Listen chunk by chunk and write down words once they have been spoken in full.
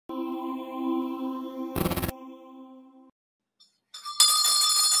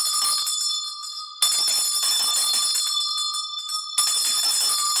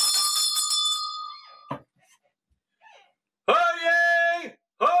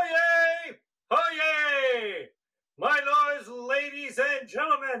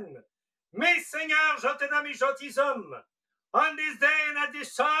gentlemen, mes seigneurs, gentes dames et gentilshommes, on this day and at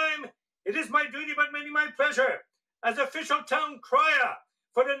this time, it is my duty but mainly my pleasure, as official town crier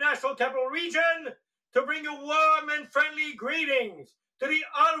for the National Capital Region, to bring you warm and friendly greetings to the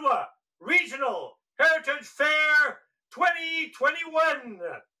Ottawa Regional Heritage Fair 2021.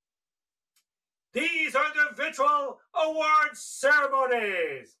 These are the virtual award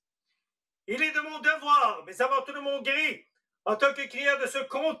ceremonies. Il est de mon devoir, mais avant tout de mon gré, en tant que crieur de ce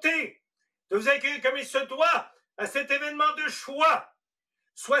comté, de vous accueillir comme il se doit à cet événement de choix,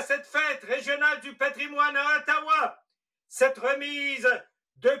 soit cette fête régionale du patrimoine à Ottawa, cette remise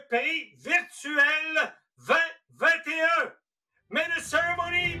de prix virtuel 2021. May the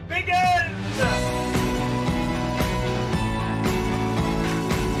ceremony begin!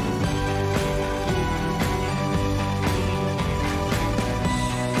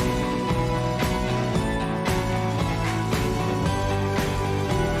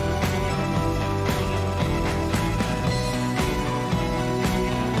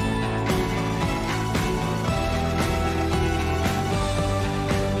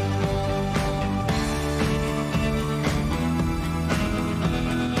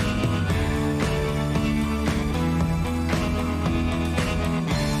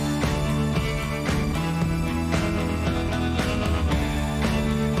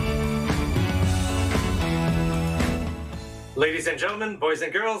 Ladies and gentlemen, boys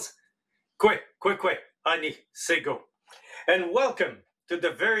and girls, quick, Ani, say go. And welcome to the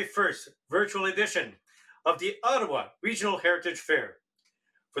very first virtual edition of the Ottawa Regional Heritage Fair.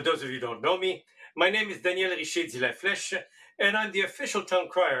 For those of you who don't know me, my name is Daniel Richer de la Flèche, and I'm the official town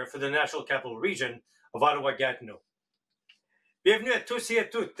crier for the National Capital Region of Ottawa-Gatineau. Bienvenue à tous et à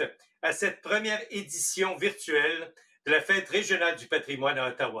toutes à cette première édition virtuelle de la Fête régionale du patrimoine à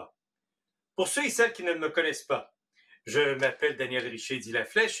Ottawa. Pour ceux et celles qui ne me connaissent pas, je m'appelle Daniel Richer de la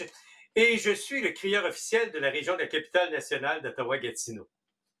Flèche et je suis le crieur officiel de la région de la capitale nationale d'Ottawa-Gatineau.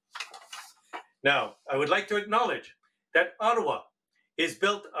 Now, I would like to acknowledge that Ottawa is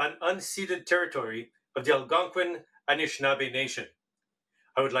built on unceded territory of the Algonquin Anishinaabe Nation.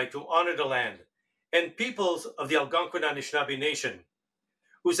 I would like to honor the land and peoples of the Algonquin Anishinaabe Nation,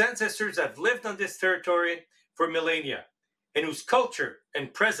 whose ancestors have lived on this territory for millennia and whose culture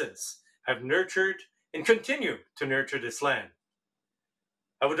and presence have nurtured and continue to nurture this land.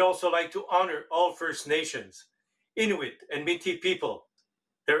 I would also like to honor all First Nations, Inuit and Métis people,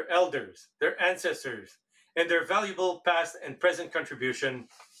 their elders, their ancestors, and their valuable past and present contribution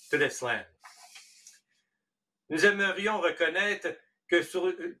to this land. Nous aimerions reconnaître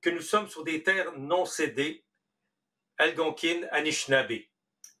que nous sommes sur des terres non cédées, algonquines Anishinaabe,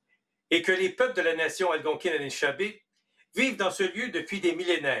 et que les peuples de la nation algonquine Anishinaabe vivent dans ce lieu depuis des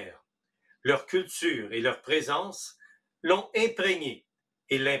millénaires. Leur culture et leur présence l'ont imprégné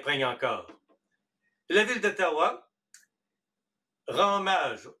et l'imprègnent encore. La ville d'Ottawa rend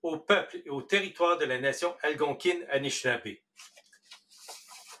hommage au peuple et au territoire de la nation algonquine Anishinaabe.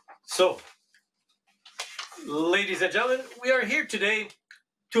 So, ladies and gentlemen, we are here today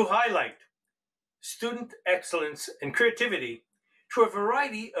to highlight student excellence and creativity through a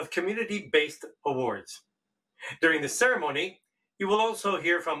variety of community-based awards. During the ceremony, you will also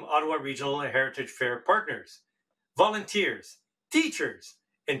hear from Ottawa Regional Heritage Fair partners, volunteers, teachers,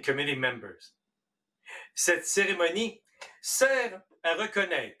 and committee members. Cette cérémonie sert à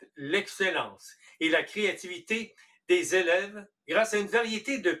reconnaître l'excellence et la créativité des élèves grâce à une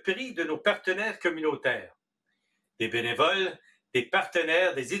variété de prix de nos partenaires communautaires. Des bénévoles, des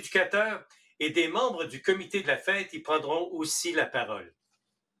partenaires, des éducateurs et des membres du comité de la fête y prendront aussi la parole.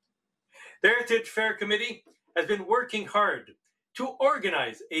 The Heritage Fair Committee has been working hard to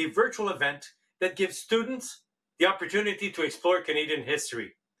organize a virtual event that gives students the opportunity to explore Canadian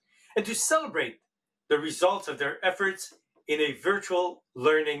history and to celebrate the results of their efforts in a virtual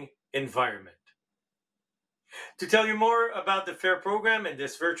learning environment. To tell you more about the fair program and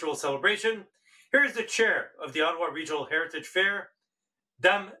this virtual celebration, here is the chair of the Ottawa Regional Heritage Fair,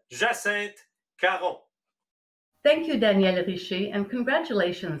 Dame Jacinthe Caron. Thank you, Danielle Richer, and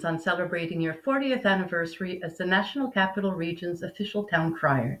congratulations on celebrating your 40th anniversary as the National Capital Region's official town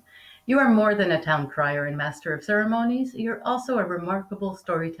crier. You are more than a town crier and master of ceremonies, you're also a remarkable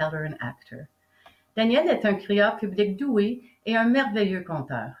storyteller and actor. Danielle est un crieur public doué et un merveilleux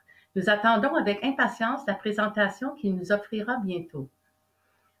conteur. Nous attendons avec impatience la présentation qu'il nous offrira bientôt.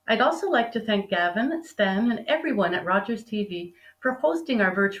 I'd also like to thank Gavin, Stan, and everyone at Rogers TV for hosting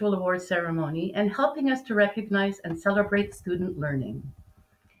our virtual awards ceremony and helping us to recognize and celebrate student learning.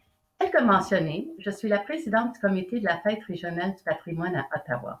 Tel que mentionné, je suis la présidente du comité de la Fête régionale du patrimoine à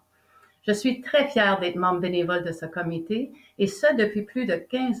Ottawa. Je suis très fière d'être membre bénévole de ce comité, et ce depuis plus de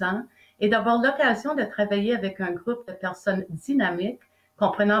 15 ans, et d'avoir l'occasion de travailler avec un groupe de personnes dynamiques,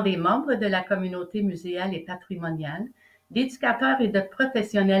 comprenant des membres de la communauté muséale et patrimoniale, d'éducateurs et de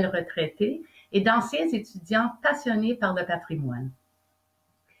professionnels retraités, et d'anciens étudiants passionnés par le patrimoine.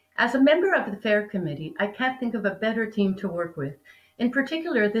 As a member of the Fair Committee, I can't think of a better team to work with, in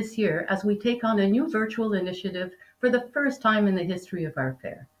particular this year as we take on a new virtual initiative for the first time in the history of our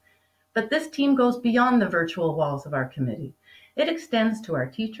fair. But this team goes beyond the virtual walls of our committee. It extends to our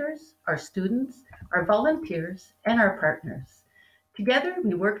teachers, our students, our volunteers, and our partners. Together,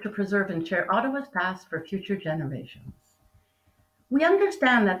 we work to preserve and share Ottawa's past for future generations. We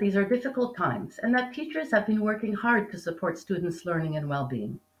understand that these are difficult times and that teachers have been working hard to support students' learning and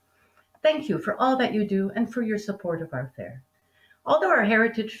well-being. Thank you for all that you do and for your support of our fair. Although our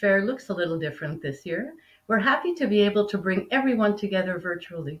Heritage Fair looks a little different this year, we're happy to be able to bring everyone together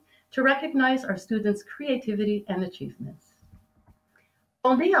virtually to recognize our students' creativity and achievements.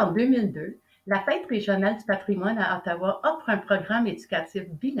 Fondée en 2002, la Fête régionale du patrimoine à Ottawa offre un programme éducatif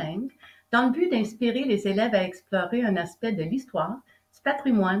bilingue dans le but d'inspirer les élèves à explorer un aspect de l'histoire, du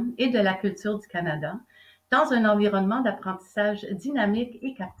patrimoine et de la culture du Canada dans un environnement d'apprentissage dynamique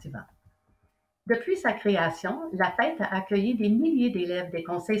et captivant. Depuis sa création, la Fête a accueilli des milliers d'élèves des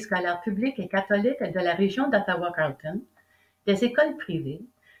conseils scolaires publics et catholiques de la région d'Ottawa-Carleton, des écoles privées,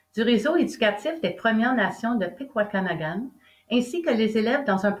 du réseau éducatif des Premières Nations de Pikwakanagan, ainsi que les élèves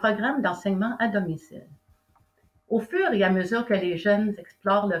dans un programme d'enseignement à domicile. Au fur et à mesure que les jeunes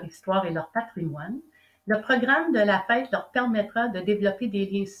explorent leur histoire et leur patrimoine, le programme de la Fête leur permettra de développer des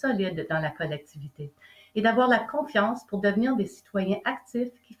liens solides dans la collectivité et d'avoir la confiance pour devenir des citoyens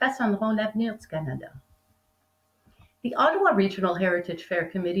actifs qui façonneront l'avenir du Canada. The Ottawa Regional Heritage Fair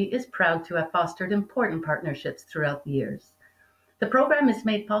Committee is proud to have fostered important partnerships throughout the years. The program is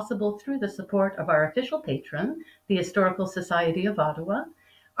made possible through the support of our official patron, the Historical Society of Ottawa,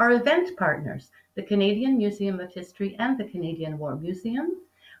 our event partners, the Canadian Museum of History and the Canadian War Museum,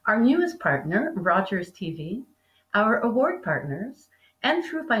 our newest partner, Rogers TV, our award partners, and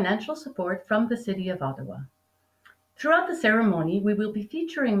through financial support from the City of Ottawa. Throughout the ceremony, we will be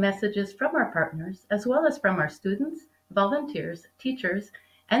featuring messages from our partners, as well as from our students, volunteers, teachers,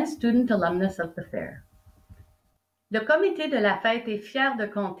 and student alumnus of the fair. Le Comité de la Fête est fier de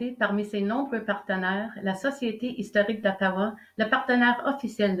compter parmi ses nombreux partenaires la Société historique d'Ottawa, le partenaire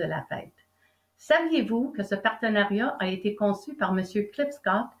officiel de la Fête. Saviez-vous que ce partenariat a été conçu par M. Cliff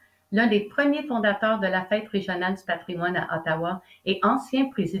Scott, l'un des premiers fondateurs de la Fête régionale du patrimoine à Ottawa et ancien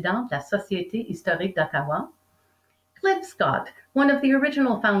président de la Société historique d'Ottawa? Cliff Scott, one of the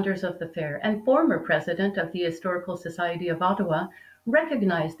original founders of the fair and former president of the Historical Society of Ottawa,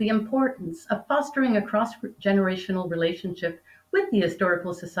 recognized the importance of fostering a cross-generational relationship with the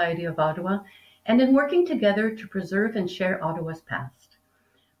Historical Society of Ottawa and in working together to preserve and share Ottawa's past.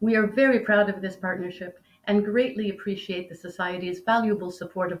 We are very proud of this partnership and greatly appreciate the Society's valuable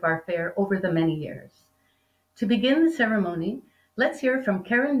support of our fair over the many years. To begin the ceremony, let's hear from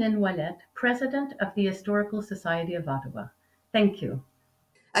Karen Lynn Ouellette, President of the Historical Society of Ottawa. Thank you.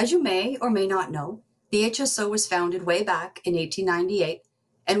 As you may or may not know, the HSO was founded way back in 1898,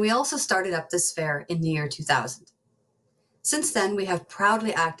 and we also started up this fair in the year 2000. Since then, we have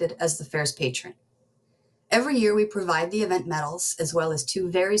proudly acted as the fair's patron. Every year, we provide the event medals as well as two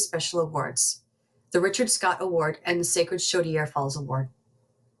very special awards, the Richard Scott Award and the Sacred Chaudière Falls Award.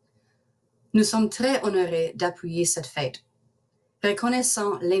 Nous sommes très honorés d'appuyer cette fête,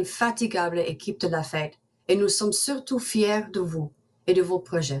 reconnaissant l'infatigable équipe de la fête, et nous sommes surtout fiers de vous et de vos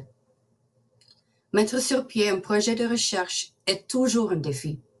projets. Mettre sur pied un projet de recherche est toujours un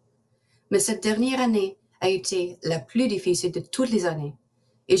défi, mais cette dernière année a été la plus difficile de toutes les années,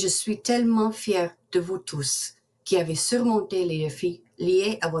 et je suis tellement fière de vous tous qui avez surmonté les défis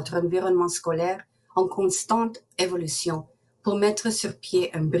liés à votre environnement scolaire en constante évolution pour mettre sur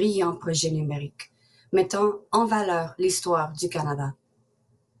pied un brillant projet numérique, mettant en valeur l'histoire du Canada.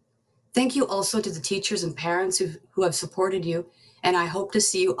 Thank you also to the teachers and parents who have supported you, and I hope to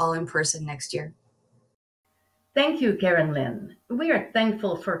see you all in person next year. Thank you, Karen Lynn. We are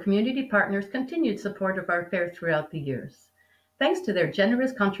thankful for community partners' continued support of our fair throughout the years. Thanks to their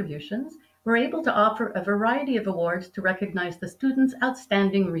generous contributions, we're able to offer a variety of awards to recognize the students'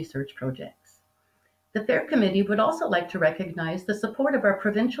 outstanding research projects. The Fair Committee would also like to recognize the support of our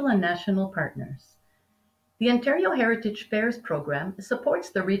provincial and national partners. The Ontario Heritage Fairs program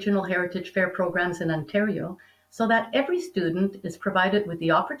supports the Regional Heritage Fair programs in Ontario so that every student is provided with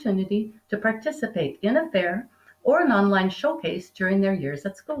the opportunity to participate in a fair or an online showcase during their years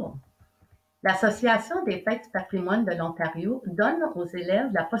at school. L'Association des fêtes du patrimoine de l'Ontario donne aux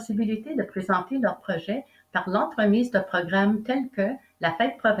élèves la possibilité de présenter leurs projets par l'entremise de programmes tels que la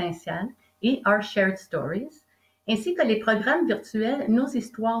fête provinciale et Our Shared Stories, ainsi que les programmes virtuels Nos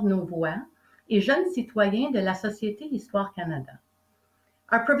histoires, nos voix et Jeunes citoyens de la Société Histoire Canada.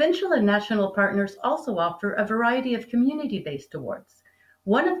 Our provincial and national partners also offer a variety of community-based awards.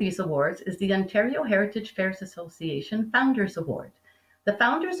 One of these awards is the Ontario Heritage Fairs Association Founders Award. The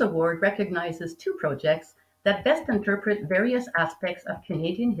Founders Award recognizes two projects that best interpret various aspects of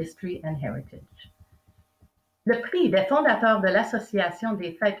Canadian history and heritage. Le prix des fondateurs de l'Association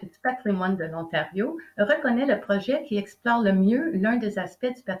des fêtes du patrimoine de l'Ontario reconnaît le projet qui explore le mieux l'un des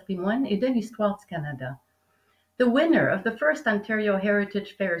aspects du patrimoine et de l'histoire du Canada. The winner of the first Ontario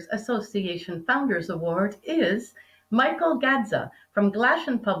Heritage Fairs Association Founders Award is Michael Gadza from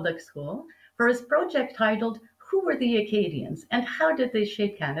Glashan Public School for his project titled Who Were the Acadians and How Did They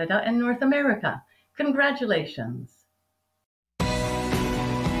Shape Canada and North America? Congratulations!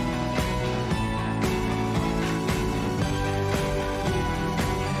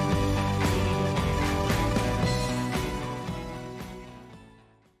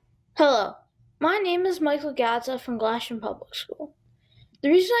 Hello, my name is Michael Gadza from Glashan Public School. The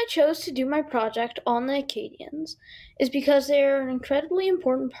reason I chose to do my project on the Acadians is because they are an incredibly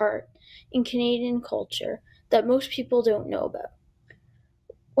important part in Canadian culture that most people don't know about.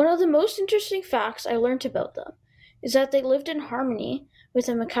 One of the most interesting facts I learned about them is that they lived in harmony with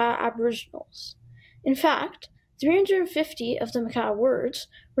the Makah Aboriginals. In fact, 350 of the Makah words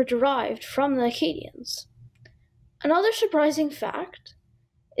were derived from the Acadians. Another surprising fact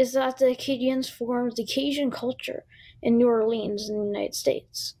is that the Acadians formed the Cajun culture in New Orleans in the United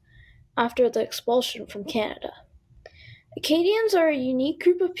States after the expulsion from Canada. Acadians are a unique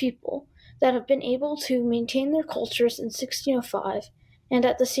group of people that have been able to maintain their cultures in 1605 and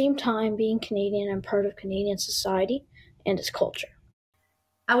at the same time being Canadian and part of Canadian society and its culture.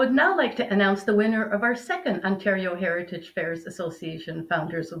 I would now like to announce the winner of our second Ontario Heritage Fairs Association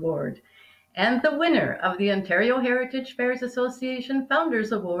Founders Award. And the winner of the Ontario Heritage Fairs Association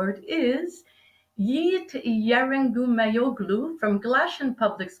Founders Award is Yit Yarangumayoglu from Glashan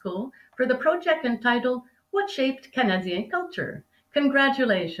Public School for the project entitled What Shaped Canadian Culture?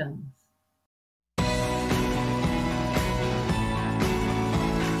 Congratulations!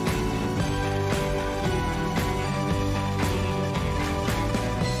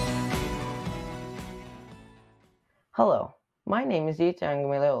 Hello, my name is Yit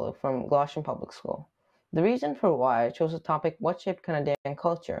Yarangumayoglu from Glashan Public School. The reason for why I chose the topic What Shaped Canadian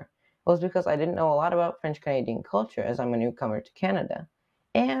Culture was because I didn't know a lot about French Canadian culture as I'm a newcomer to Canada,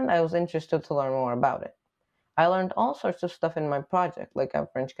 and I was interested to learn more about it. I learned all sorts of stuff in my project, like how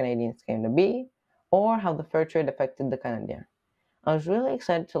French Canadians came to be, or how the fur trade affected the Canadian. I was really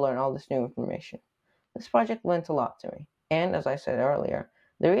excited to learn all this new information. This project meant a lot to me, and as I said earlier,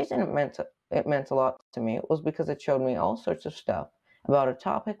 the reason it meant a lot to me was because it showed me all sorts of stuff about a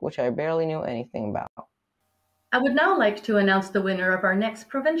topic which I barely knew anything about. I would now like to announce the winner of our next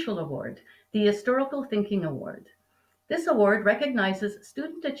provincial award, the Historical Thinking Award. This award recognizes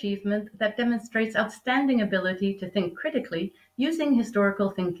student achievement that demonstrates outstanding ability to think critically using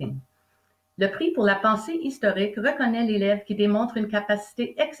historical thinking. Le prix pour la pensée historique reconnaît l'élève qui démontre une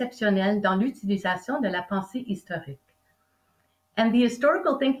capacité exceptionnelle dans l'utilisation de la pensée historique. And the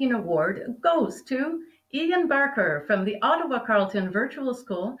Historical Thinking Award goes to Ian Barker from the Ottawa Carleton Virtual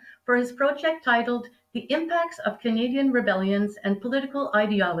School for his project titled The Impacts of Canadian Rebellions and Political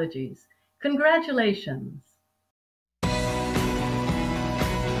Ideologies. Congratulations!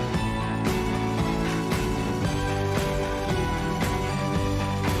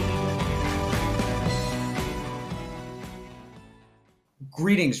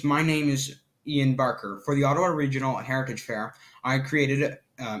 Greetings, my name is Ian Barker. For the Ottawa Regional Heritage Fair, I created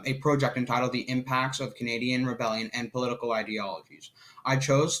a project entitled The Impacts of Canadian Rebellion and Political Ideologies. I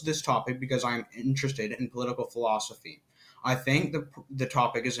chose this topic because I'm interested in political philosophy. I think the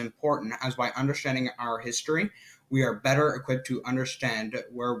topic is important as by understanding our history, we are better equipped to understand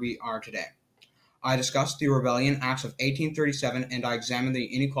where we are today. I discussed the Rebellion Acts of 1837 and I examined the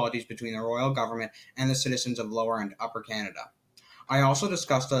inequalities between the royal government and the citizens of Lower and Upper Canada. I also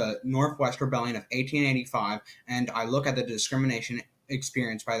discussed the Northwest Rebellion of 1885, and I look at the discrimination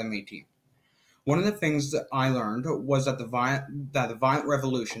experienced by the Métis. One of the things that I learned was that the violent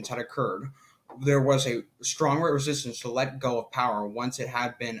revolutions had occurred. There was a strong resistance to let go of power once it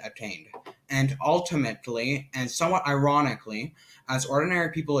had been attained. And ultimately, and somewhat ironically, as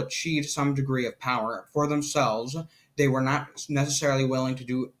ordinary people achieved some degree of power for themselves, they were not necessarily willing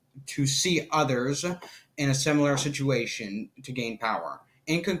to see others in a similar situation to gain power.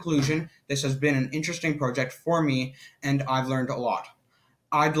 In conclusion, this has been an interesting project for me, and I've learned a lot.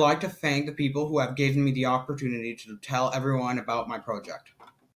 I'd like to thank the people who have given me the opportunity to tell everyone about my project.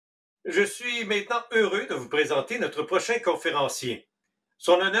 Je suis maintenant heureux de vous présenter notre prochain conférencier.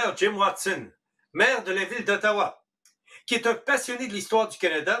 Son honneur, Jim Watson, maire de la ville d'Ottawa, qui est un passionné de l'histoire du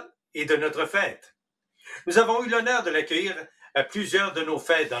Canada et de notre fête. Nous avons eu l'honneur de l'accueillir à plusieurs de nos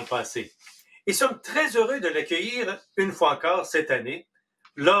fêtes dans le passé et sommes très heureux de l'accueillir une fois encore cette année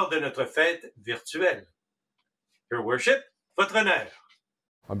lors de notre fête virtuelle. Your Worship, votre honneur.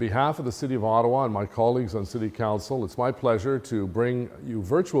 On behalf of the City of Ottawa and my colleagues on City Council, it's my pleasure to bring you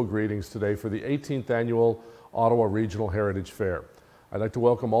virtual greetings today for the 18th Annual Ottawa Regional Heritage Fair. I'd like to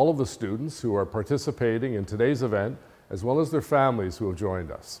welcome all of the students who are participating in today's event, as well as their families who have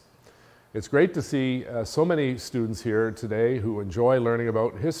joined us. It's great to see so many students here today who enjoy learning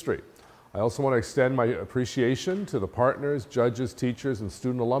about history. I also want to extend my appreciation to the partners, judges, teachers, and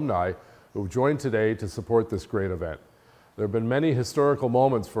student alumni who have joined today to support this great event. There have been many historical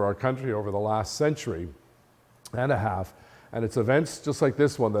moments for our country over the last century and a half, and it's events just like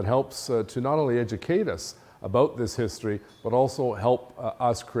this one that helps to not only educate us about this history, but also help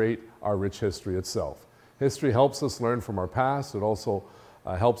us create our rich history itself. History helps us learn from our past. It also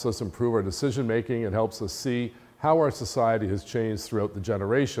helps us improve our decision making. It helps us see how our society has changed throughout the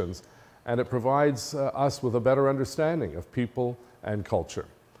generations, and it provides us with a better understanding of people and culture.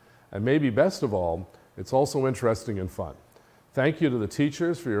 And maybe best of all, it's also interesting and fun. Thank you to the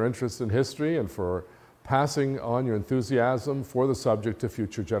teachers for your interest in history and for passing on your enthusiasm for the subject to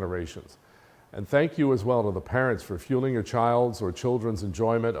future generations. And thank you as well to the parents for fueling your child's or children's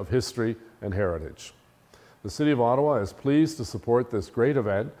enjoyment of history and heritage. The City of Ottawa is pleased to support this great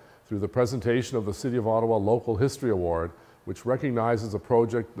event through the presentation of the City of Ottawa Local History Award, which recognizes a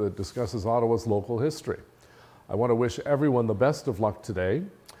project that discusses Ottawa's local history. I want to wish everyone the best of luck today.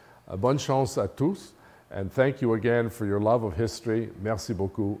 Bonne chance à tous. And thank you again for your love of history. Merci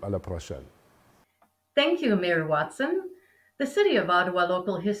beaucoup. À la prochaine. Thank you, Mayor Watson. The City of Ottawa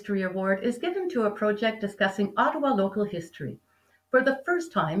Local History Award is given to a project discussing Ottawa local history. For the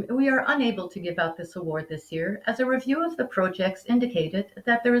first time, we are unable to give out this award this year, as a review of the projects indicated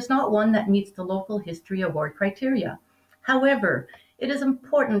that there is not one that meets the Local History Award criteria. However, it is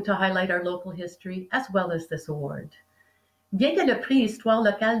important to highlight our local history as well as this award. Bien que le prix Histoire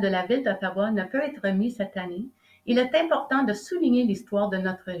locale de la Ville d'Ottawa ne peut être remis cette année, il est important de souligner l'histoire de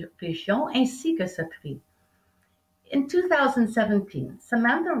notre région ainsi que ce prix. In 2017,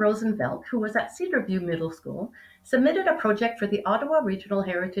 Samantha Rosenfeld, who was at Cedarview Middle School, submitted a project for the Ottawa Regional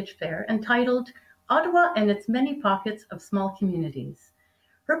Heritage Fair entitled Ottawa and Its Many Pockets of Small Communities.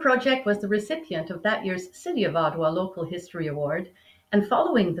 Her project was the recipient of that year's City of Ottawa Local History Award, and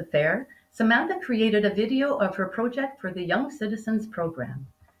following the fair, Samantha created a video of her project for the Young Citizens Program.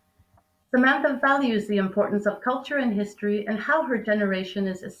 Samantha values the importance of culture and history and how her generation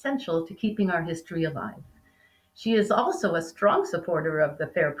is essential to keeping our history alive. She is also a strong supporter of the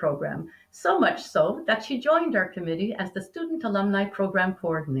FAIR program, so much so that she joined our committee as the Student Alumni Program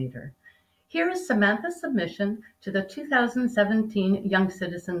Coordinator. Here is Samantha's submission to the 2017 Young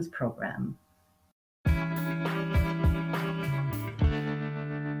Citizens Program.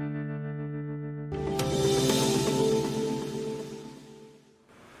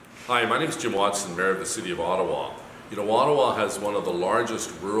 Hi, my name is Jim Watson, Mayor of the City of Ottawa. You know, Ottawa has one of the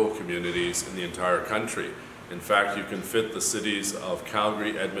largest rural communities in the entire country. In fact, you can fit the cities of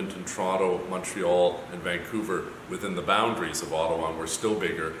Calgary, Edmonton, Toronto, Montreal, and Vancouver within the boundaries of Ottawa, and we're still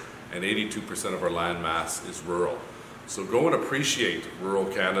bigger, and 82% of our land mass is rural. So go and appreciate rural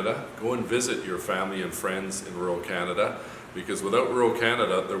Canada. Go and visit your family and friends in rural Canada, because without rural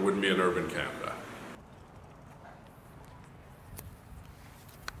Canada, there wouldn't be an urban Canada.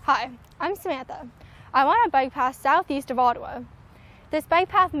 Hi, I'm Samantha. I want a bike path southeast of Ottawa. This bike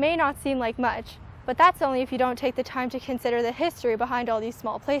path may not seem like much, but that's only if you don't take the time to consider the history behind all these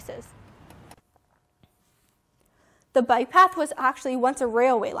small places. The bike path was actually once a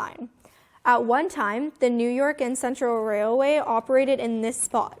railway line. At one time, the New York and Central Railway operated in this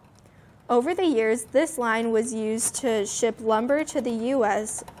spot. Over the years, this line was used to ship lumber to the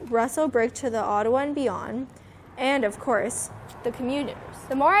U.S., Russell brick to the Ottawa and beyond, and of course, the commuters.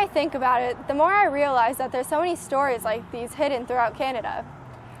 The more I think about it, the more I realize that there's so many stories like these hidden throughout Canada.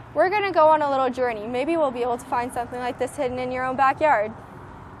 We're going to go on a little journey. Maybe we'll be able to find something like this hidden in your own backyard.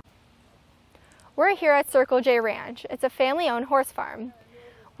 We're here at Circle J Ranch. It's a family-owned horse farm.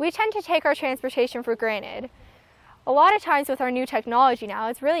 We tend to take our transportation for granted. A lot of times with our new technology now,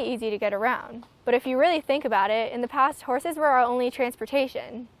 it's really easy to get around. But if you really think about it, in the past, horses were our only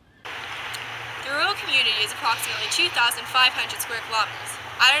transportation. The rural community is approximately 2,500 square kilometers.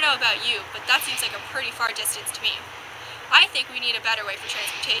 I don't know about you, but that seems like a pretty far distance to me. I think we need a better way for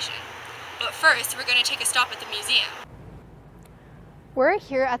transportation. But first, we're going to take a stop at the museum. We're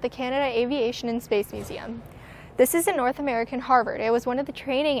here at the Canada Aviation and Space Museum. This is a North American Harvard. It was one of the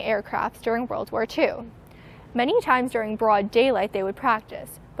training aircrafts during World War II. Many times during broad daylight they would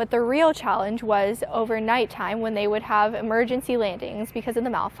practice, but the real challenge was over nighttime when they would have emergency landings because of the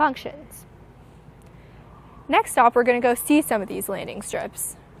malfunctions. Next stop, we're going to go see some of these landing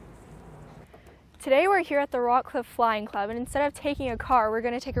strips. Today we're here at the Rockcliffe Flying Club, and instead of taking a car, we're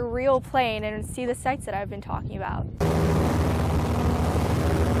going to take a real plane and see the sights that I've been talking about.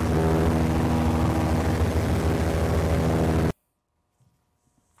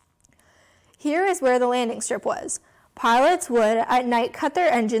 Here is where the landing strip was. Pilots would, at night, cut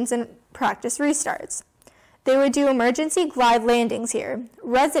their engines and practice restarts. They would do emergency glide landings here.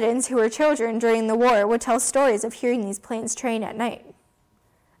 Residents who were children during the war would tell stories of hearing these planes train at night.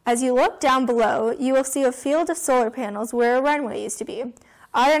 As you look down below, you will see a field of solar panels where a runway used to be.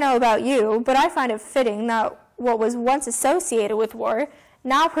 I don't know about you, but I find it fitting that what was once associated with war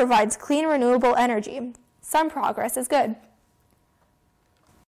now provides clean, renewable energy. Some progress is good.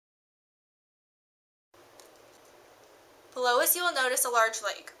 Below us you will notice a large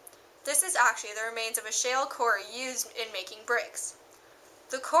lake. This is actually the remains of a shale quarry used in making bricks.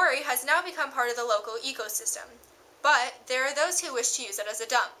 The quarry has now become part of the local ecosystem, but there are those who wish to use it as a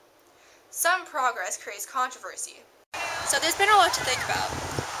dump. Some progress creates controversy. So there's been a lot to think about.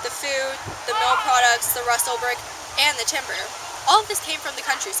 The food, the mill products, the Russell brick, and the timber. All of this came from the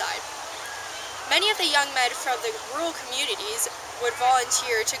countryside. Many of the young men from the rural communities would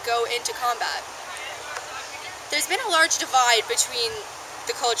volunteer to go into combat. There's been a large divide between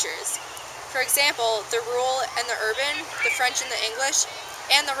the cultures. For example, the rural and the urban, the French and the English,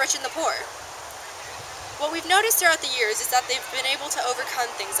 and the rich and the poor. What we've noticed throughout the years is that they've been able to overcome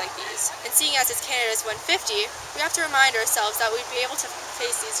things like these. And seeing as it's Canada's 150, we have to remind ourselves that we'd be able to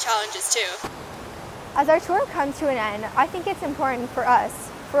face these challenges too. As our tour comes to an end, I think it's important for us,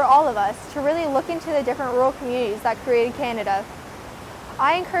 for all of us, to really look into the different rural communities that created Canada.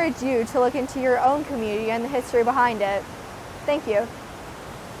 I encourage you to look into your own community and the history behind it. Thank you.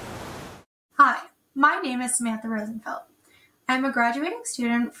 Hi, my name is Samantha Rosenfeld. I'm a graduating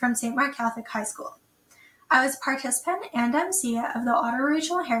student from St. Mark Catholic High School. I was a participant and MC of the Ottawa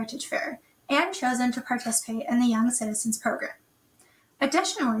Regional Heritage Fair and chosen to participate in the Young Citizens Program.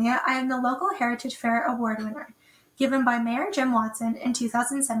 Additionally, I am the local Heritage Fair Award winner, given by Mayor Jim Watson in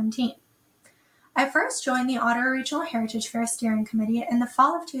 2017. I first joined the Ottawa Regional Heritage Fair Steering Committee in the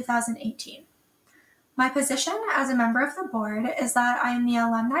fall of 2018. My position as a member of the board is that I am the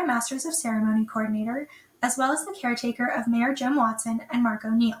Alumni Masters of Ceremony Coordinator, as well as the caretaker of Mayor Jim Watson and Mark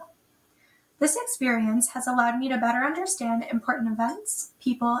O'Neill. This experience has allowed me to better understand important events,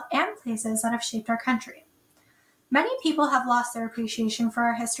 people, and places that have shaped our country. Many people have lost their appreciation for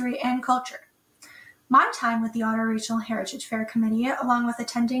our history and culture. My time with the Ottawa Regional Heritage Fair Committee, along with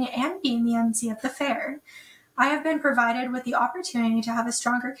attending and being the MC of the fair, I have been provided with the opportunity to have a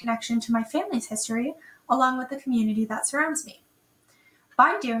stronger connection to my family's history, along with the community that surrounds me.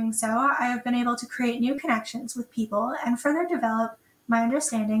 By doing so, I have been able to create new connections with people and further develop my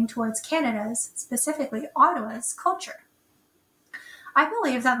understanding towards Canada's, specifically Ottawa's, culture. I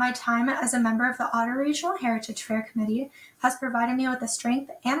believe that my time as a member of the Ottawa Regional Heritage Fair Committee has provided me with the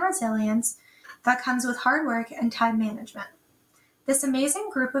strength and resilience that comes with hard work and time management. This amazing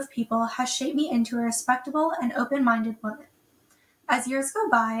group of people has shaped me into a respectable and open-minded woman. As years go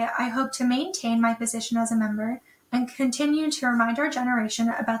by, I hope to maintain my position as a member and continue to remind our generation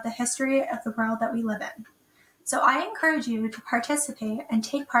about the history of the world that we live in. So I encourage you to participate and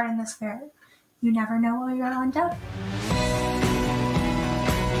take part in this fair. You never know where you'll end up.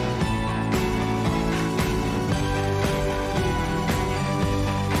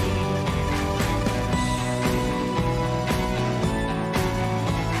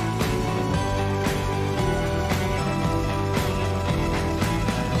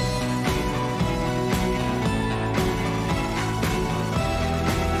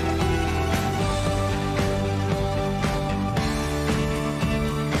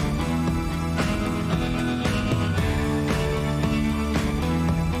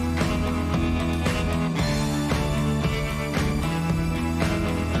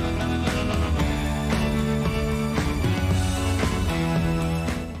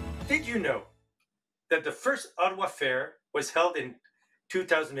 Did you know that the first Ottawa Fair was held in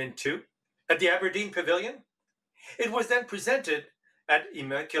 2002 at the Aberdeen Pavilion? It was then presented at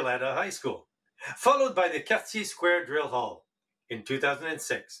Immaculata High School, followed by the Cartier Square Drill Hall in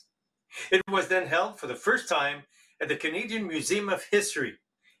 2006. It was then held for the first time at the Canadian Museum of History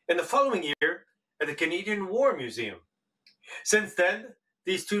and the following year at the Canadian War Museum. Since then,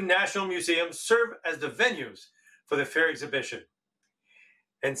 these two national museums serve as the venues for the fair exhibition.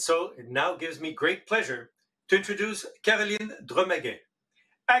 And so it now gives me great pleasure to introduce Caroline Dromaguet,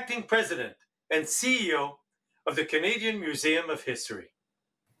 Acting President and CEO of the Canadian Museum of History.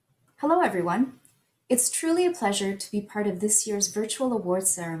 Hello, everyone. It's truly a pleasure to be part of this year's virtual awards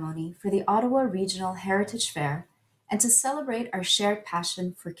ceremony for the Ottawa Regional Heritage Fair and to celebrate our shared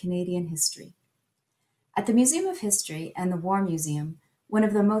passion for Canadian history. At the Museum of History and the War Museum, one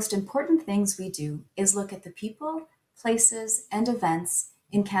of the most important things we do is look at the people, places, and events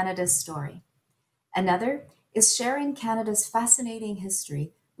in Canada's story. Another is sharing Canada's fascinating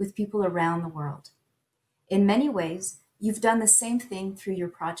history with people around the world. In many ways, you've done the same thing through your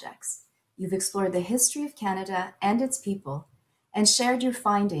projects. You've explored the history of Canada and its people and shared your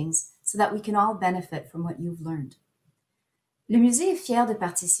findings so that we can all benefit from what you've learned. Le musée est fier de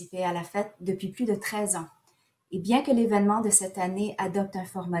participer à la fête depuis plus de 13 ans. Et bien que l'événement de cette année adopte un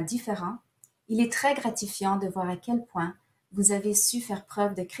format différent, il est très gratifiant de voir à quel point vous avez su faire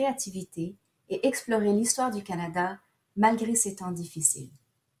preuve de créativité et explorer l'histoire du Canada malgré ces temps difficiles.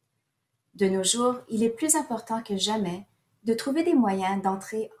 De nos jours, il est plus important que jamais de trouver des moyens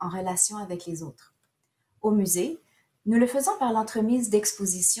d'entrer en relation avec les autres. Au musée, nous le faisons par l'entremise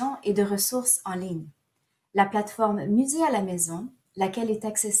d'expositions et de ressources en ligne. La plateforme Musée à la maison, laquelle est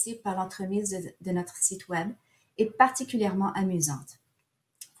accessible par l'entremise de notre site web, est particulièrement amusante.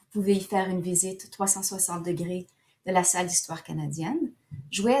 Vous pouvez y faire une visite 360 degrés de la salle d'histoire canadienne,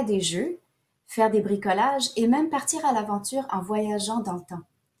 jouer à des jeux, faire des bricolages et même partir à l'aventure en voyageant dans le temps.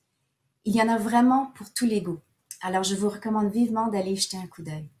 Il y en a vraiment pour tous les goûts, alors je vous recommande vivement d'aller y jeter un coup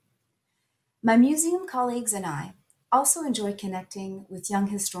d'œil. My museum colleagues and I also enjoy connecting with young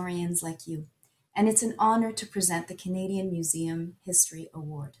historians like you, and it's an honor to present the Canadian Museum History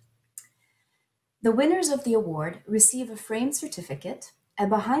Award. The winners of the award receive a framed certificate, a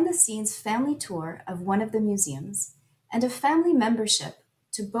behind-the-scenes family tour of one of the museums, and a family membership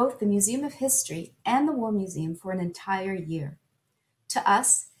to both the Museum of History and the War Museum for an entire year. To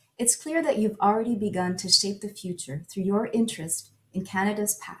us, it's clear that you've already begun to shape the future through your interest in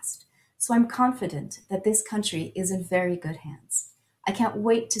Canada's past, so I'm confident that this country is in very good hands. I can't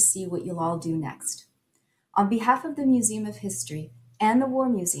wait to see what you'll all do next. On behalf of the Museum of History and the War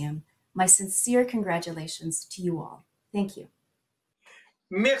Museum, my sincere congratulations to you all. Thank you.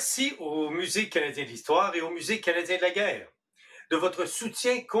 Merci au Musée canadien de l'Histoire et au Musée canadien de la guerre de votre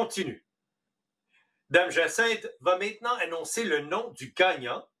soutien continu. Dame Jacinthe va maintenant annoncer le nom du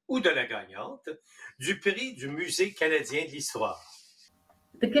gagnant ou de la gagnante du prix du Musée canadien de l'Histoire.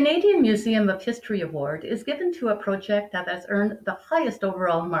 The Canadian Museum of History Award is given to a project that has earned the highest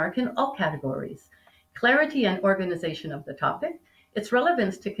overall mark in all categories: clarity and organization of the topic, its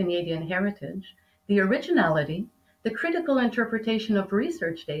relevance to Canadian heritage, the originality, the critical interpretation of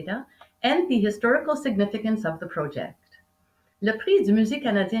research data, and the historical significance of the project. Le prix du Musée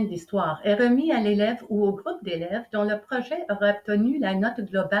canadien de l'Histoire est remis à l'élève ou au groupe d'élèves dont le projet aura obtenu la note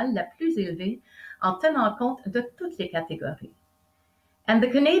globale la plus élevée en tenant compte de toutes les catégories. And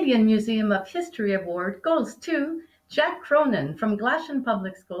the Canadian Museum of History Award goes to Jack Cronin from Glashan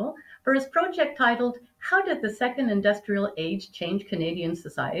Public School for his project titled, How Did the Second Industrial Age Change Canadian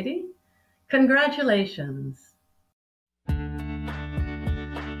Society? Congratulations!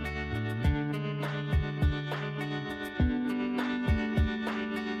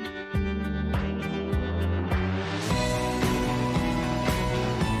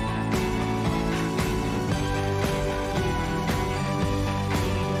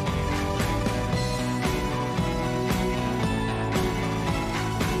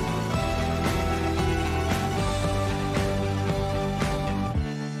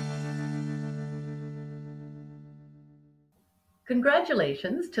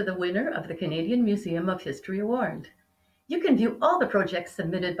 Congratulations to the winner of the Canadian Museum of History Award. You can view all the projects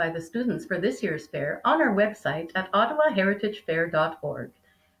submitted by the students for this year's fair on our website at ottawaheritagefair.org.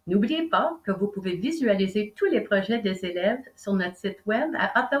 N'oubliez pas que vous pouvez visualiser tous les projets des élèves sur notre site web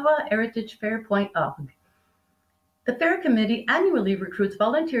à ottawaheritagefair.org. The Fair Committee annually recruits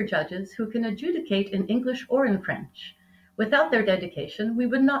volunteer judges who can adjudicate in English or in French. Without their dedication, we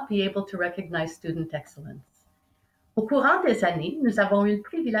would not be able to recognize student excellence. Au courant des années, nous avons eu le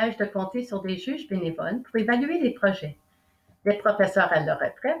privilège de compter sur des juges bénévoles pour évaluer les projets, des professeurs à leur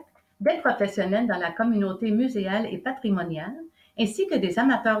retraite, des professionnels dans la communauté muséale et patrimoniale, ainsi que des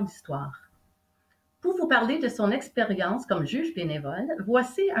amateurs d'histoire. Pour vous parler de son expérience comme juge bénévole,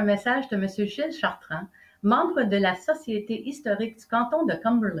 voici un message de M. Gilles Chartrand, membre de la Société historique du canton de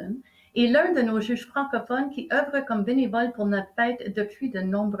Cumberland et l'un de nos juges francophones qui œuvre comme bénévole pour notre fête depuis de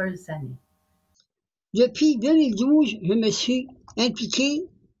nombreuses années. Depuis 2012, je me suis impliqué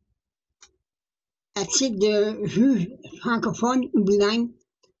à titre de juge francophone ou bilingue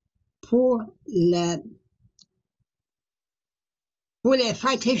pour les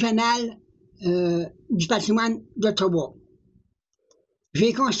fêtes régionales du patrimoine d'Ottawa.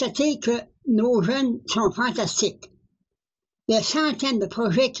 J'ai constaté que nos jeunes sont fantastiques. Les centaines de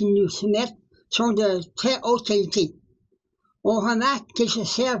projets qu'ils nous soumettent sont de très haute qualité. On remarque qu'ils se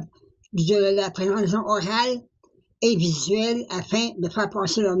servent de la présentation orale et visuelle afin de faire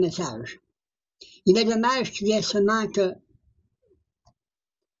passer leur message. Il est dommage qu'il y ait seulement que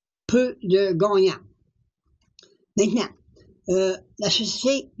peu de gagnants. Maintenant, la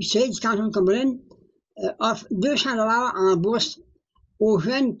Société du canton de Cumberland offre 200 $ en bourse aux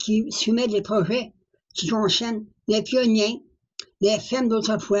jeunes qui soumettent des projets qui concernent les pionniers, les fermes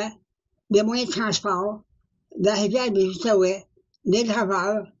d'autrefois, les moyens de transport, la rivière des Outaouais, les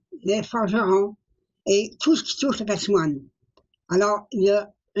graveurs, les forgerons et tout ce qui touche le patrimoine. Alors, il y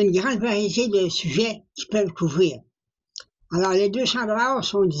a une grande variété de sujets qui peuvent couvrir. Alors, les 200 $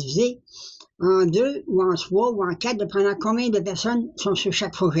 sont divisés en 2 ou en 3 ou en 4, dépendant combien de personnes sont sur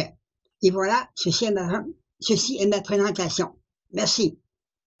chaque projet. Et voilà, ceci est ma présentation. Merci.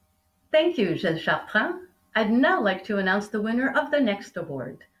 Thank you, Judge Chartrand. I'd now like to announce the winner of the next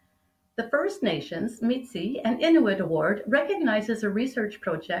award. The First Nations, Métis, and Inuit Award recognizes a research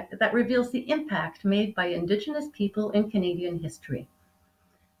project that reveals the impact made by Indigenous people in Canadian history.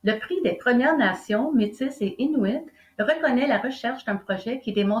 Le prix des Premières Nations, Métis et Inuit reconnaît la recherche d'un projet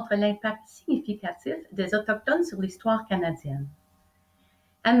qui démontre l'impact significatif des Autochtones sur l'histoire canadienne.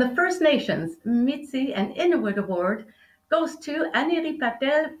 And the First Nations, Métis, and Inuit Award goes to Aneri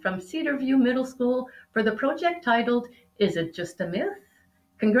Patel from Cedarview Middle School for the project titled, Is It Just a Myth?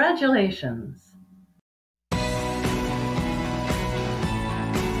 Congratulations.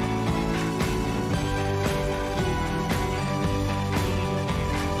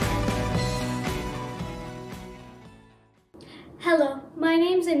 Hello, my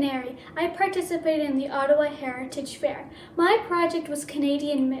name's Aneri. I participated in the Ottawa Heritage Fair. My project was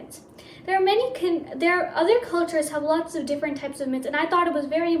Canadian mints. Other cultures have lots of different types of mints, and I thought it was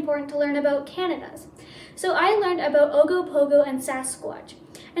very important to learn about Canada's. So I learned about Ogopogo and Sasquatch.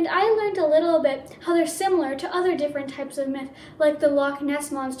 And I learned a little bit how they're similar to other different types of myth, like the Loch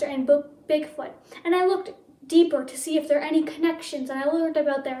Ness Monster and Bigfoot. And I looked deeper to see if there are any connections, and I learned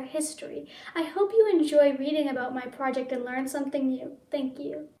about their history. I hope you enjoy reading about my project and learn something new. Thank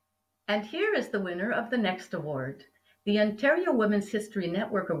you. And here is the winner of the next award. The Ontario Women's History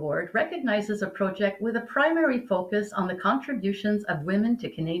Network Award recognizes a project with a primary focus on the contributions of women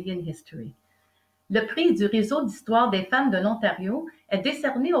to Canadian history. Le prix du Réseau d'histoire des femmes de l'Ontario est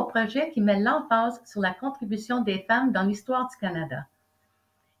décerné au projet qui met l'emphase sur la contribution des femmes dans l'histoire du Canada.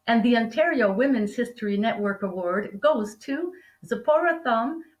 And the Ontario Women's History Network Award goes to Zipporah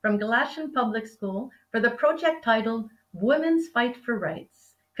Thum from Glashan Public School for the project titled Women's Fight for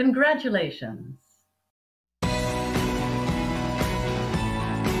Rights. Congratulations.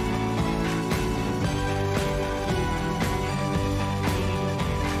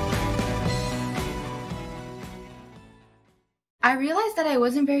 I realized that I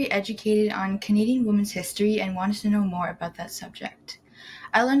wasn't very educated on Canadian women's history and wanted to know more about that subject.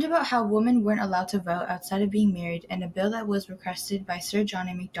 I learned about how women weren't allowed to vote outside of being married, and a bill that was requested by Sir John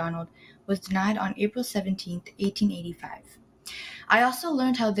A. Macdonald was denied on April 17, 1885. I also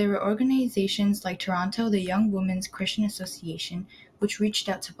learned how there were organizations like Toronto, the Young Women's Christian Association, which reached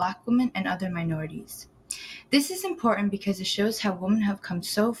out to Black women and other minorities. This is important because it shows how women have come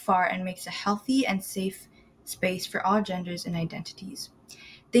so far and makes a healthy and safe space for all genders and identities.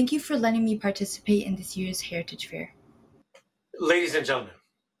 Thank you for letting me participate in this year's Heritage Fair. Ladies and gentlemen,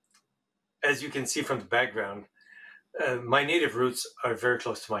 as you can see from the background, my native roots are very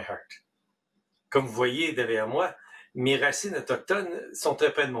close to my heart. Comme vous voyez derrière moi, mes racines autochtones sont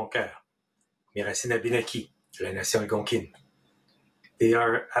très près de mon cœur. Mes racines Abenaki, de la nation algonquine. They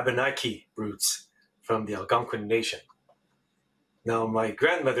are Abenaki roots from the Algonquin nation. Now, my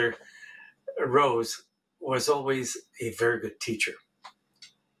grandmother, Rose, was always a very good teacher.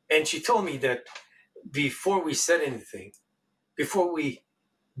 And she told me that before we said anything, before we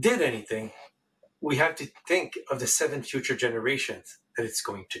did anything, we have to think of the 7 future generations that it's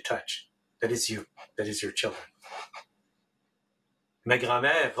going to touch. That is you. That is your children. Ma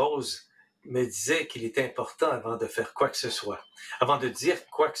grand-mère, Rose, me disait qu'il était important avant de faire quoi que ce soit, avant de dire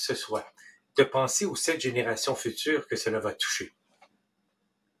quoi que ce soit, de penser aux 7 générations futures que cela va toucher.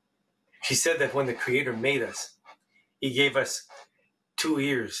 She said that when the Creator made us, He gave us 2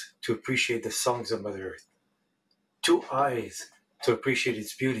 ears to appreciate the songs of Mother Earth, 2 eyes to appreciate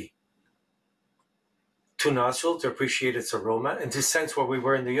its beauty, 2 nostrils to appreciate its aroma and to sense where we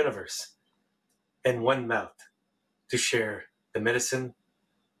were in the universe, and 1 mouth to share the medicine,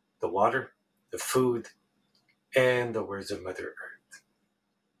 the water, the food, and the words of Mother Earth.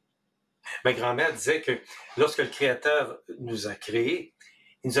 Ma grand-mère disait que lorsque le Créateur nous a créés,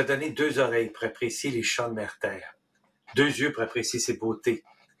 il nous a donné 2 oreilles pour apprécier les chants de Mère Terre, 2 yeux pour apprécier ses beautés,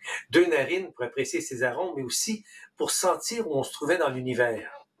 2 narines pour apprécier ses arômes, mais aussi pour sentir où on se trouvait dans l'univers,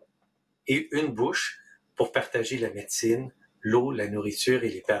 et 1 bouche pour partager la médecine, l'eau, la nourriture et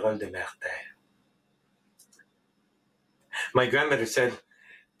les paroles de Mère Terre. My grandmother said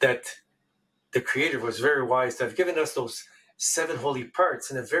that the Creator was very wise to have given us those 7 holy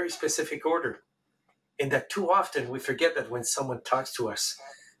parts in a very specific order, and that too often we forget that when someone talks to us,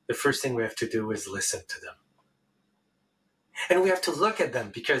 the first thing we have to do is listen to them. And we have to look at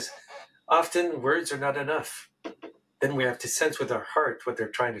them because often words are not enough. Then we have to sense with our heart what they're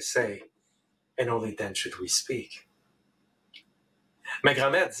trying to say, and only then should we speak. Ma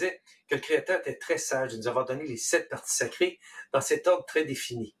grand-mère disait que le Créateur était très sage de nous avoir donné les 7 parties sacrées dans cet ordre très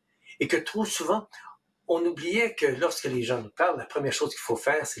défini, et que trop souvent, on oubliait que lorsque les gens nous parlent, la première chose qu'il faut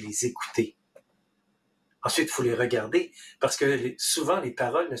faire, c'est les écouter. Ensuite, il faut les regarder, parce que souvent, les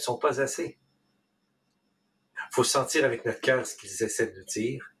paroles ne sont pas assez. Il faut sentir avec notre cœur ce qu'ils essaient de nous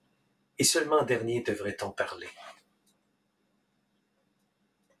dire, et seulement en dernier devrait-on parler.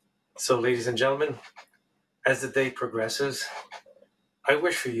 So, ladies and gentlemen, as the day progresses, I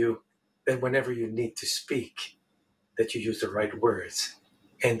wish for you that whenever you need to speak, that you use the right words,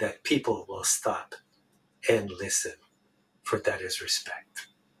 and that people will stop and listen, for that is respect.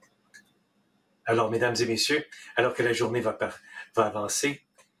 Alors, mesdames et messieurs, alors que la journée va avancer,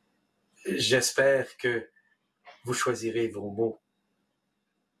 j'espère que vous choisirez vos mots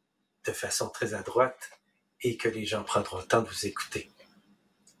de façon très adroite et que les gens prendront le temps de vous écouter,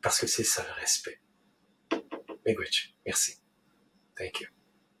 parce que c'est ça le respect. Miigwech, merci. Thank you.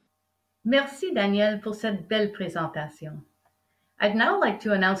 Merci, Daniel, pour cette belle présentation. I'd now like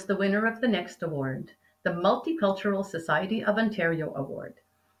to announce the winner of the next award, the Multicultural Society of Ontario Award.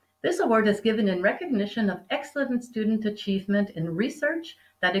 This award is given in recognition of excellent student achievement in research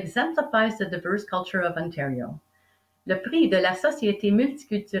that exemplifies the diverse culture of Ontario. Le prix de la Société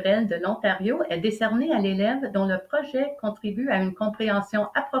multiculturelle de l'Ontario est décerné à l'élève dont le projet contribue à une compréhension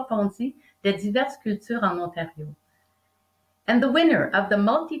approfondie des diverses cultures en Ontario. And the winner of the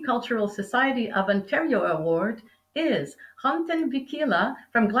Multicultural Society of Ontario Award is Honten Bikila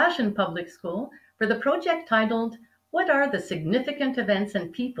from Glashan Public School for the project titled, What are the Significant Events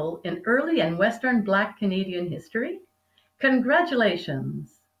and People in Early and Western Black Canadian History?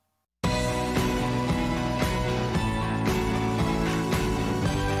 Congratulations!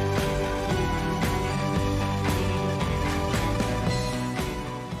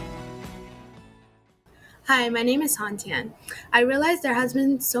 Hi, my name is Han Tian. I realize there has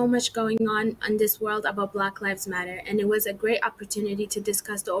been so much going on in this world about Black Lives Matter, and it was a great opportunity to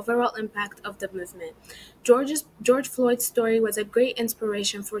discuss the overall impact of the movement. George Floyd's story was a great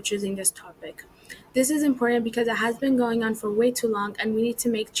inspiration for choosing this topic. This is important because it has been going on for way too long, and we need to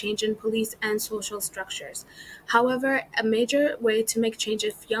make change in police and social structures. However, a major way to make change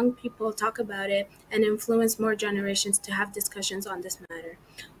if young people talk about it and influence more generations to have discussions on this matter.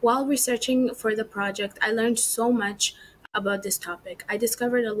 While researching for the project, I learned so much about this topic. I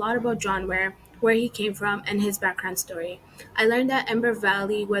discovered a lot about John Ware, where he came from, and his background story. I learned that Ember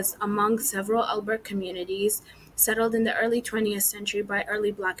Valley was among several Alberta communities settled in the early 20th century by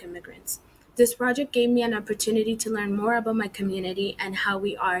early Black immigrants. This project gave me an opportunity to learn more about my community and how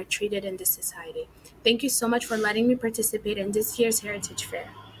we are treated in this society. Thank you so much for letting me participate in this year's Heritage Fair.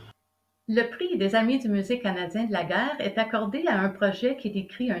 Le prix des Amis du Musée canadien de la guerre est accordé à un projet qui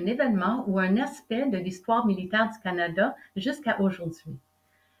décrit un événement ou un aspect de l'histoire militaire du Canada jusqu'à aujourd'hui.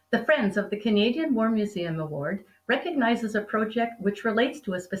 The Friends of the Canadian War Museum Award recognizes a project which relates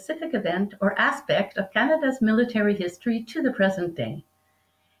to a specific event or aspect of Canada's military history to the present day.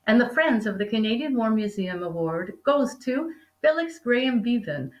 And the Friends of the Canadian War Museum Award goes to Felix Graham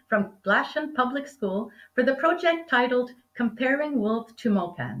Bevan from Glashan Public School for the project titled Comparing Wolf to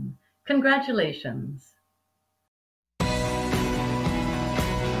Mokan. Congratulations.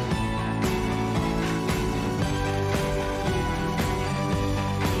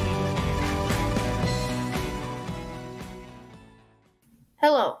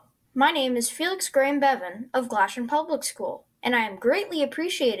 Hello, my name is Felix Graham Bevan of Glashan Public School, and I am greatly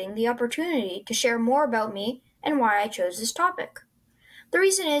appreciating the opportunity to share more about me and why I chose this topic. The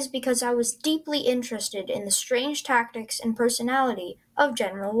reason is because I was deeply interested in the strange tactics and personality of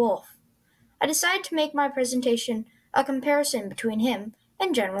General Wolfe. I decided to make my presentation a comparison between him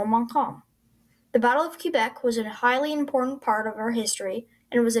and General Montcalm. The Battle of Quebec was a highly important part of our history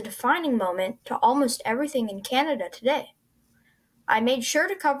and was a defining moment to almost everything in Canada today. I made sure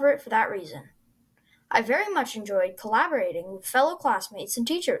to cover it for that reason. I very much enjoyed collaborating with fellow classmates and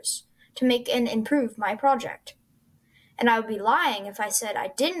teachers to make and improve my project. And I would be lying if I said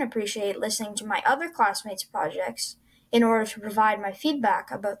I didn't appreciate listening to my other classmates' projects in order to provide my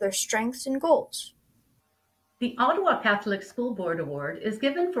feedback about their strengths and goals. The Ottawa Catholic School Board Award is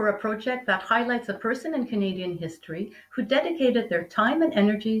given for a project that highlights a person in Canadian history who dedicated their time and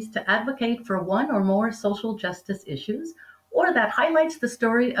energies to advocate for one or more social justice issues, or that highlights the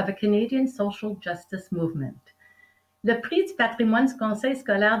story of a Canadian social justice movement. Le prix du patrimoine du Conseil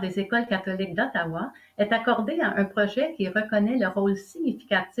scolaire des écoles catholiques d'Ottawa est accordé à un projet qui reconnaît le rôle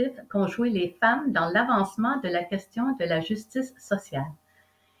significatif qu'ont joué les femmes dans l'avancement de la question de la justice sociale.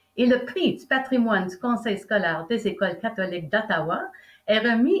 Et le prix du patrimoine du Conseil scolaire des écoles catholiques d'Ottawa est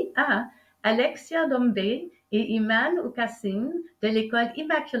remis à Alexia Dombey et Iman Oukassine de l'école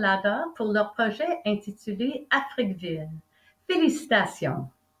Immaculada pour leur projet intitulé Afriqueville. Félicitations!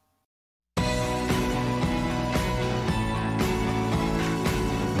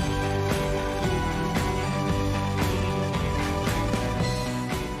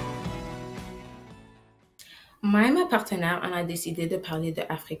 Moi et ma partenaire, on a décidé de parler de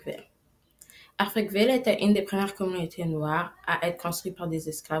Afriqueville. Afriqueville était une des premières communautés noires à être construite par des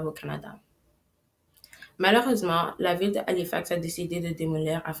esclaves au Canada. Malheureusement, la ville de Halifax a décidé de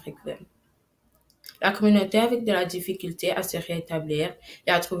démolir Afriqueville. La communauté avait de la difficulté à se réétablir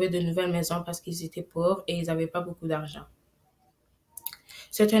et à trouver de nouvelles maisons parce qu'ils étaient pauvres et ils n'avaient pas beaucoup d'argent.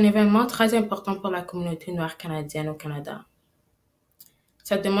 C'est un événement très important pour la communauté noire canadienne au Canada.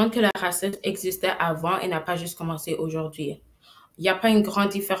 Ça demande que le racisme existait avant et n'a pas juste commencé aujourd'hui. Il n'y a pas une grande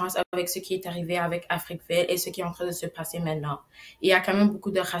différence avec ce qui est arrivé avec Afriqueville et ce qui est en train de se passer maintenant. Il y a quand même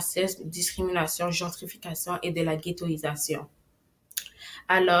beaucoup de racisme, discrimination, gentrification et de la ghettoisation.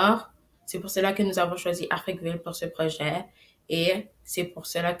 Alors, c'est pour cela que nous avons choisi Afriqueville pour ce projet et c'est pour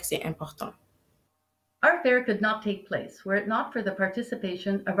cela que c'est important. Our fair could not take place were it not for the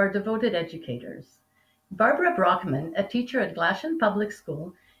participation of our devoted educators. Barbara Brockman, a teacher at Glashan Public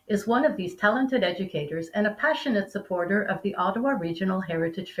School, is one of these talented educators and a passionate supporter of the Ottawa Regional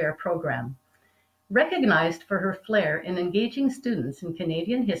Heritage Fair program. Recognized for her flair in engaging students in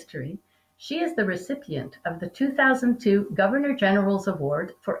Canadian history, she is the recipient of the 2002 Governor General's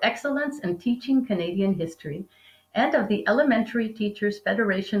Award for Excellence in Teaching Canadian History and of the Elementary Teachers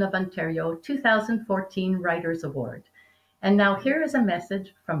Federation of Ontario 2014 Writers Award. And now here is a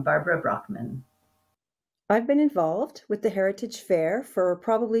message from Barbara Brockman. I've been involved with the Heritage Fair for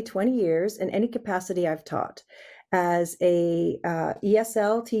probably 20 years in any capacity I've taught. As a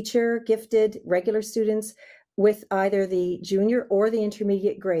ESL teacher, gifted regular students with either the junior or the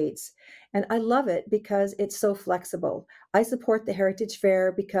intermediate grades. And I love it because it's so flexible. I support the Heritage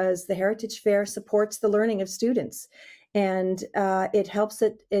Fair because the Heritage Fair supports the learning of students. And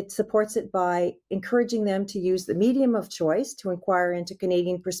it supports it by encouraging them to use the medium of choice to inquire into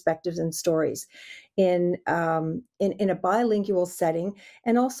Canadian perspectives and stories in a bilingual setting.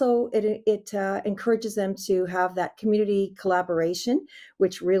 And also it encourages them to have that community collaboration,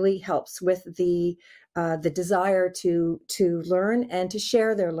 which really helps with the desire to learn and to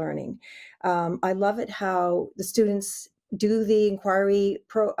share their learning. I love it how the students do the inquiry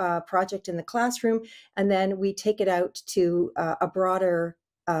project in the classroom, and then we take it out to a broader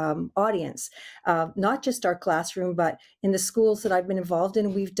audience, not just our classroom, but in the schools that I've been involved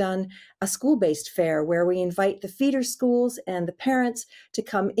in. We've done a school-based fair where we invite the feeder schools and the parents to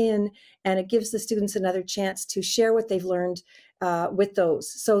come in, and it gives the students another chance to share what they've learned with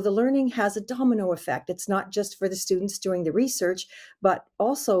those. So the learning has a domino effect. It's not just for the students doing the research, but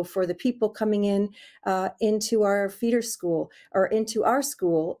also for the people coming in into our feeder school or into our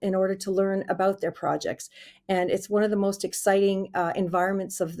school in order to learn about their projects. And it's one of the most exciting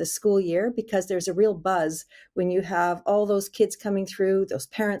environments of the school year because there's a real buzz when you have all those kids coming through, those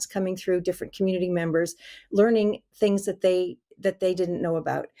parents coming through, different community members, learning things that they didn't know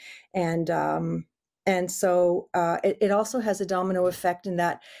about. And so it also has a domino effect in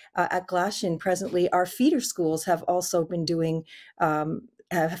that at Glashan presently, our feeder schools have also been doing,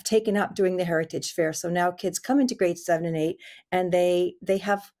 have taken up doing the Heritage Fair. So now kids come into grade 7 and 8 and they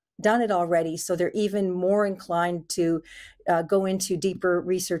have done it already. So they're even more inclined to go into deeper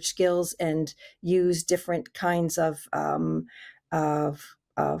research skills and use different kinds of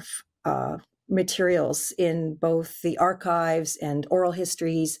materials in both the archives and oral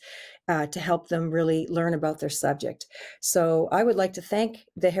histories to help them really learn about their subject. So I would like to thank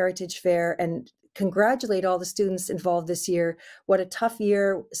the Heritage Fair and congratulate all the students involved this year. What a tough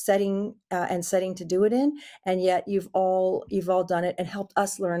year setting to do it in, and yet you've all done it and helped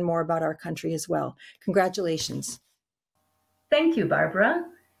us learn more about our country as well. Congratulations. Thank you, Barbara.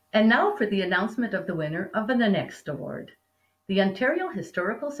 And now for the announcement of the winner of the next award. The Ontario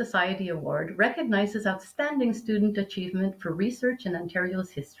Historical Society Award recognizes outstanding student achievement for research in Ontario's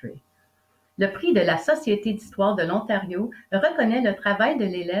history. Le prix de la Société d'histoire de l'Ontario reconnaît le travail de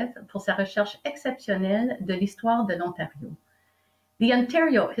l'élève pour sa recherche exceptionnelle de l'histoire de l'Ontario. The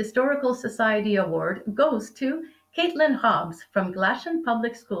Ontario Historical Society Award goes to Caitlin Hobbs from Glashan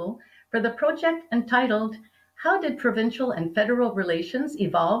Public School for the project entitled How Did Provincial and Federal Relations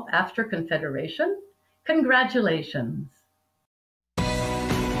Evolve After Confederation? Congratulations!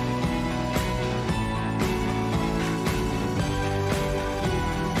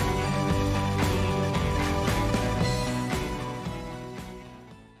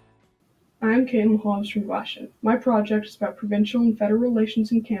 I'm Caitlin Hobbs from Glashan. My project is about provincial and federal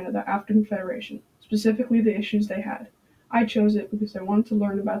relations in Canada after Confederation, specifically the issues they had. I chose it because I wanted to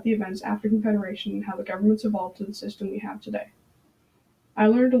learn about the events after Confederation and how the governments evolved to the system we have today. I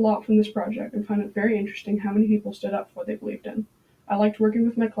learned a lot from this project and found it very interesting how many people stood up for what they believed in. I liked working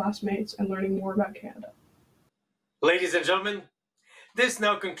with my classmates and learning more about Canada. Ladies and gentlemen, this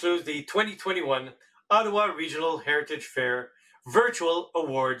now concludes the 2021 Ottawa Regional Heritage Fair Virtual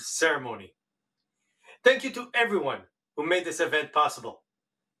Awards Ceremony. Thank you to everyone who made this event possible.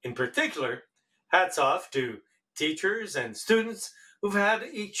 In particular, hats off to teachers and students who've had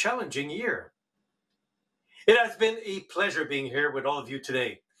a challenging year. It has been a pleasure being here with all of you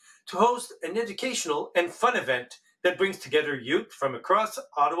today to host an educational and fun event that brings together youth from across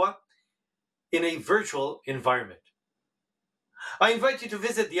Ottawa in a virtual environment. I invite you to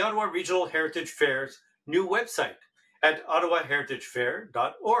visit the Ottawa Regional Heritage Fair's new website at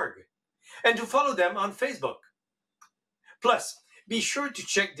ottawaheritagefair.org and to follow them on Facebook. Plus, be sure to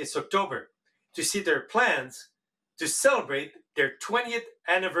check this October to see their plans to celebrate their 20th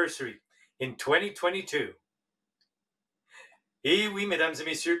anniversary in 2022. Et oui, mesdames et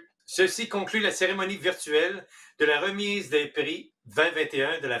messieurs, ceci conclut la cérémonie virtuelle de la remise des prix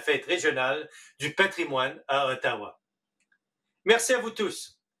 2021 de la Fête régionale du patrimoine à Ottawa. Merci à vous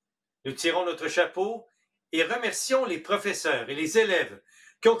tous. Nous tirons notre chapeau et remercions les professeurs et les élèves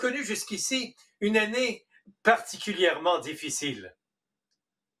qui ont connu jusqu'ici une année particulièrement difficile.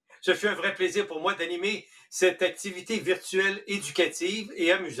 Ce fut un vrai plaisir pour moi d'animer cette activité virtuelle éducative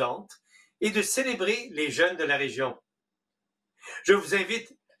et amusante et de célébrer les jeunes de la région. Je vous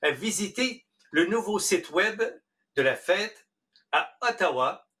invite à visiter le nouveau site web de la fête à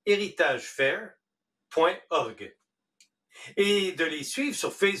ottawaheritagefair.org et de les suivre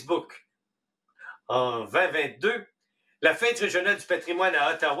sur Facebook. En 2022, la Fête régionale du patrimoine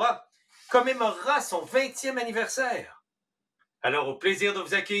à Ottawa commémorera son 20e anniversaire. Alors, au plaisir de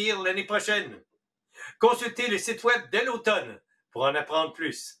vous accueillir l'année prochaine. Consultez le site web dès l'automne pour en apprendre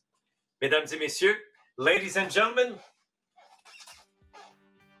plus. Mesdames et messieurs, ladies and gentlemen,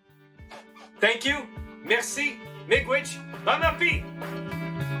 thank you, merci, miigwech, mamapi.